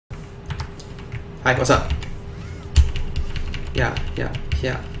Hi, what's up? Yeah.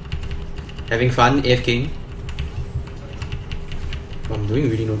 Having fun, AFKing. I'm doing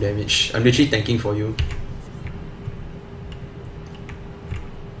really no damage. I'm literally tanking for you.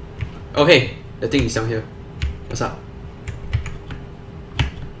 Oh hey, the thing is down here. What's up?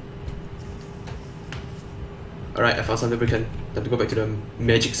 Alright, I found some lubricant. Time to go back to the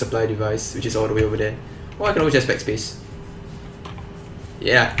magic supply device, which is all the way over there. Oh, I can always just backspace.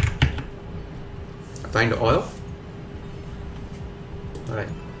 Yeah. Applying the oil. Alright.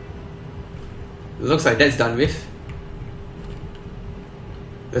 Looks like that's done with.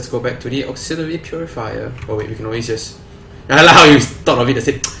 Let's go back to the auxiliary purifier. Oh wait, we can always just... I like how you thought of it the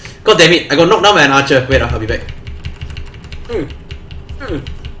same. God damn it, I got knocked down by an archer. Wait, I'll be back.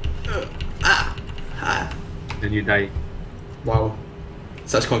 Then you die. Wow.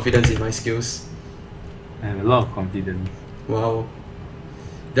 Such confidence in my skills. I have a lot of confidence. Wow.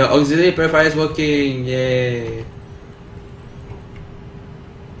 The auxiliary purifier is working. Yay.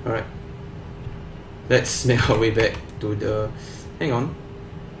 Alright. Let's make our way back to the... Hang on.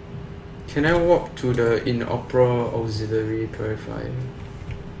 Can I walk to the inoperable auxiliary purifier?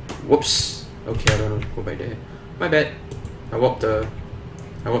 Whoops. Okay, I don't know. Go back there. My bad. I walked to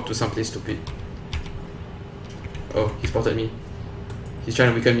someplace stupid. Oh, he spotted me. He's trying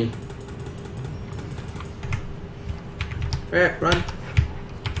to weaken me. Run.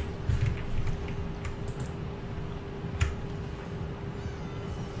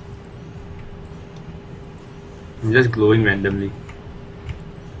 I'm just glowing randomly.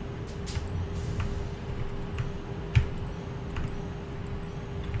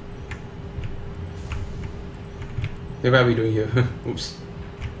 Hey, what are we doing here? Oops.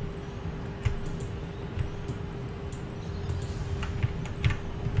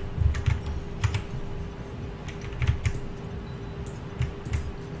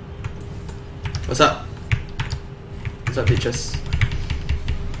 What's up? What's up, bitches?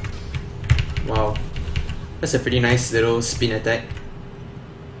 Wow. That's a pretty nice little spin attack.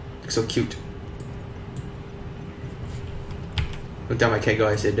 Looks so cute. Don't tell my cat girl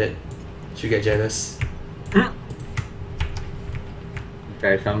I said that. She'll get jealous.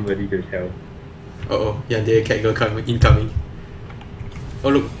 There's somebody to tell. Uh-oh. Yeah, the cat girl incoming. Oh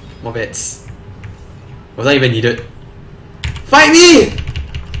look, more bats. Was that even needed? Fight me!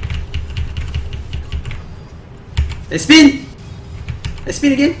 Let's spin! Let's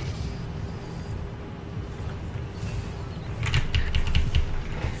spin again!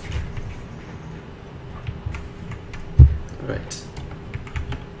 Alright.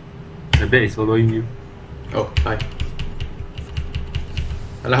 The bat is following you. Oh, hi.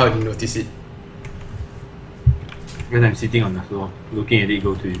 I like how you didn't notice it. Because I'm sitting on the floor, looking at it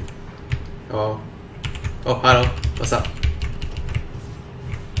go to you. Oh. Oh, hello. What's up?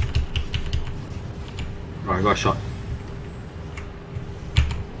 Oh, I got shot.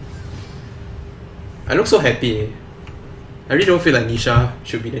 I look so happy. I really don't feel like Nisha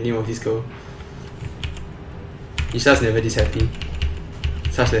should be the name of this girl. Nisha's never this happy.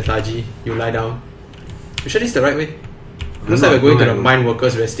 Such lethargy. You lie down. You sure this is the right way? Looks like we're going to the mine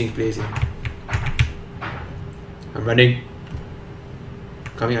workers resting place. I'm running.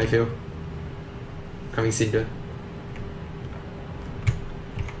 Coming, iFail. Coming, Cinder.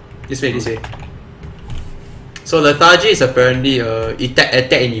 This way, this way. So lethargy is apparently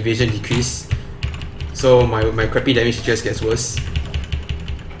attack and evasion decrease. So my crappy damage just gets worse.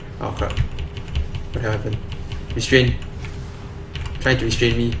 Oh crap. What the hell happened? Restrain. Trying to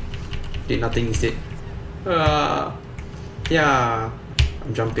restrain me. Did nothing instead. Yeah.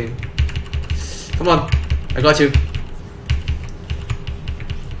 I'm jumping. Come on. I got you.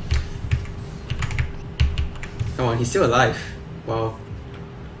 Come on, he's still alive. Wow.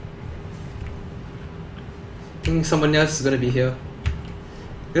 I think someone else is gonna be here.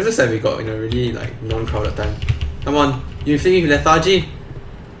 It looks like we got in a really like non-crowded time. Come on, you inflicting lethargy?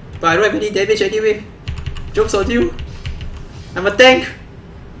 But I don't have any damage anyway. Joke's on you. I'm a tank.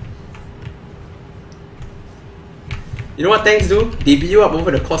 You know what tanks do? They beat you up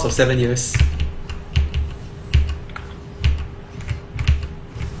over the course of 7 years.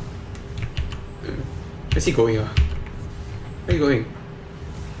 Where's he going? Where are you going?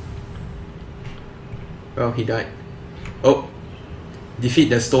 Well, he died. Oh. Defeat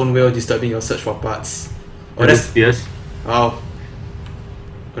the stone whale disturbing your search for parts. Oh, that's fierce. Oh.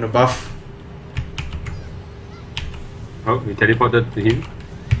 Gonna buff. Oh, we teleported to him.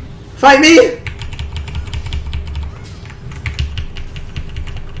 Fight me!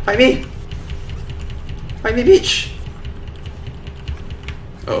 Fight me! Fight me, bitch!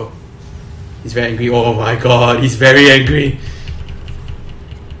 Uh oh. He's very angry. Oh my god, he's very angry.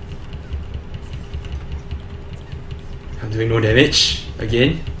 I'm doing no damage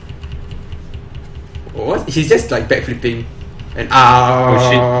again. What? He's just like backflipping and Oh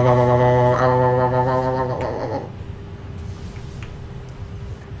shit.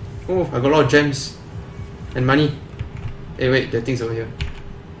 Oh, I got a lot of gems and money. Hey, wait, that thing's over here.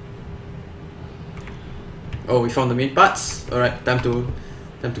 Oh, we found the main parts. Alright, time to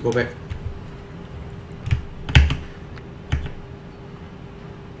go back.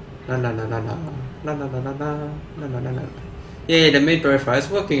 La la la la la la la la la la la la la. Yay, the main purifier is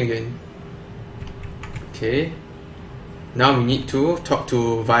working again. Okay. Now we need to talk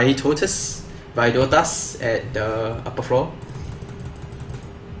to Vaidotas at the upper floor.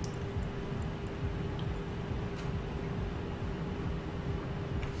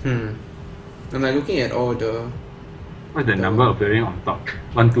 I'm like looking at all the... What's the number appearing on top?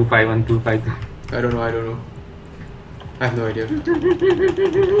 125, 1252. I don't know. I have no idea. What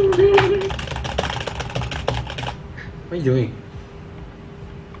are you doing?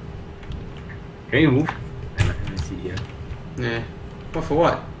 Can you move? Let me see here. Nah. What for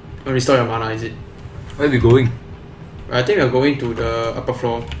what? Oh, restore your mana, is it? Where are we going? I think we're going to the upper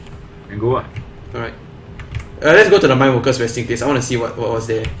floor. And go what? Alright. Let's go to the mine workers resting place. I want to see what was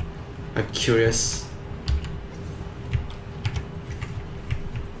there. I'm curious.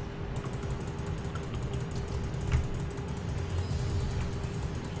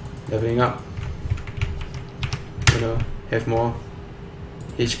 Leveling up. Gonna have more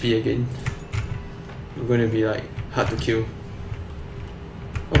HP again. I'm gonna be like hard to kill.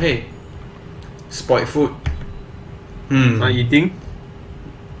 Oh hey. Spoiled food. Not eating?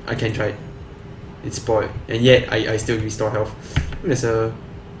 I can try it. It's spoiled. And yet I still restore health. There's a...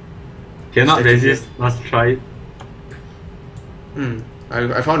 Cannot resist, let's try it.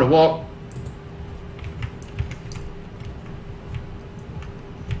 I found a wall.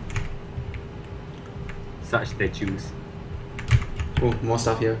 Such statues. Oh, more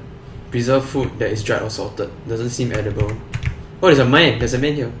stuff here. Preserve food that is dried or salted. Doesn't seem edible. Oh, there's a man. There's a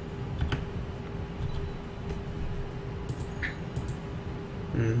man here.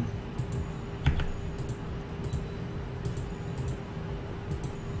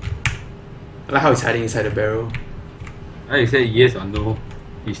 I like how he's hiding inside the barrel. You said yes or no,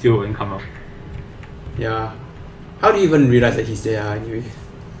 he still won't come out. Yeah. How do you even realize that he's there anyway?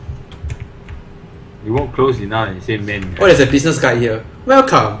 You walk close enough and say man. Oh, there's a business guy here.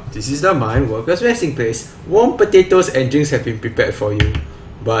 Welcome. This is the mine workers resting place. Warm potatoes and drinks have been prepared for you.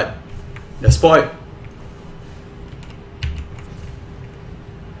 But they're spoiled.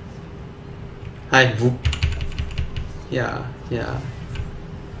 Hi, Voop. Yeah.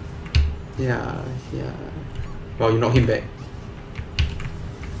 Wow, you knocked him back.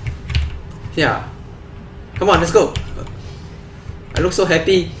 Yeah. Come on, let's go. I look so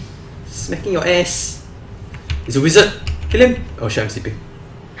happy. Smacking your ass. He's a wizard. Kill him. Oh shit, I'm sleeping.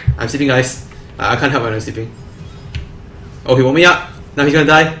 I'm sleeping, guys. I can't help when I'm sleeping. Oh, he woke me up. Now he's gonna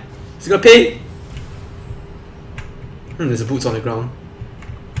die. He's gonna pay. There's a boots on the ground.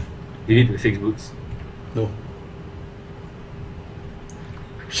 You need the 6 boots. No.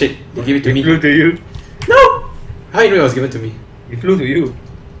 Shit, they give it to me. It flew to you. No! How do you know it was given to me? It flew to you.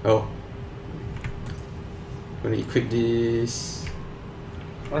 Oh. I'm gonna equip this.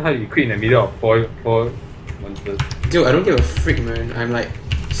 How you quit in the middle of four monsters? Dude, I don't give a frick, man. I'm like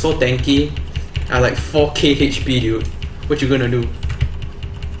so tanky. I like 4k HP, dude. What you gonna do?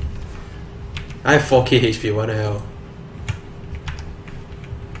 I have 4k HP, what the hell?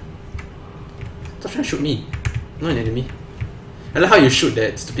 Stop trying to shoot me. I'm not an enemy. I like how you shoot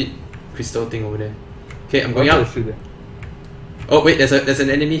that stupid crystal thing over there. Okay, I'm going out. Oh wait, there's an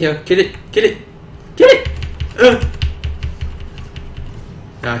enemy here. Kill it! Kill it! Kill it!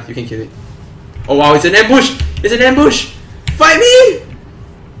 Ah, you can kill it. Oh wow, it's an ambush! It's an ambush! Fight me!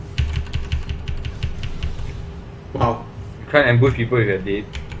 Wow. You can't ambush people if you're dead.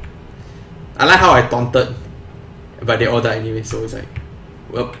 I like how I taunted, but they all died anyway, so it's like,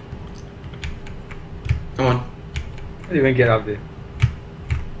 well. Come on. How do you even get up there?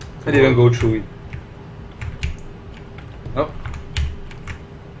 How do you even go through it? Oh.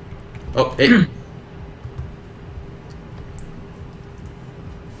 Oh, hey.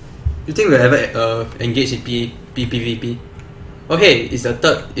 You think we'll ever engage in PvP? Okay, it's the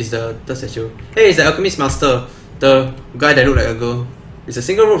third statue. Hey, it's the alchemist master, the guy that looked like a girl. It's a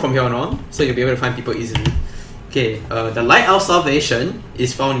single road from here on, so you'll be able to find people easily. Okay, the lighthouse salvation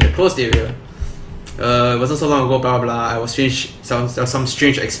is found in the closed area. It wasn't so long ago, blah blah blah. I was strange, some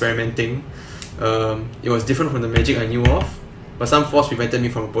strange experimenting. It was different from the magic I knew of, but some force prevented me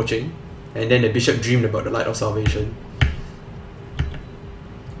from approaching. And then the bishop dreamed about the light of salvation.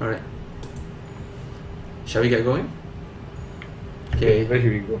 Alright. Shall we get going? Okay. Where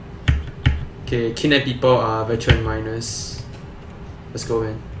should we go? Okay, kidnap people are veteran miners. Let's go,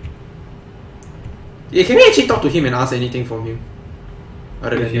 man. Yeah, can we actually talk to him and ask anything from him?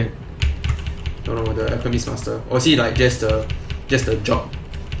 Other than that, don't know, the alchemist master, or is he like just a job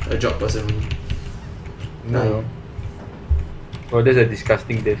person only? No. Oh, that's a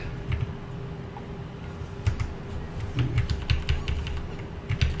disgusting death.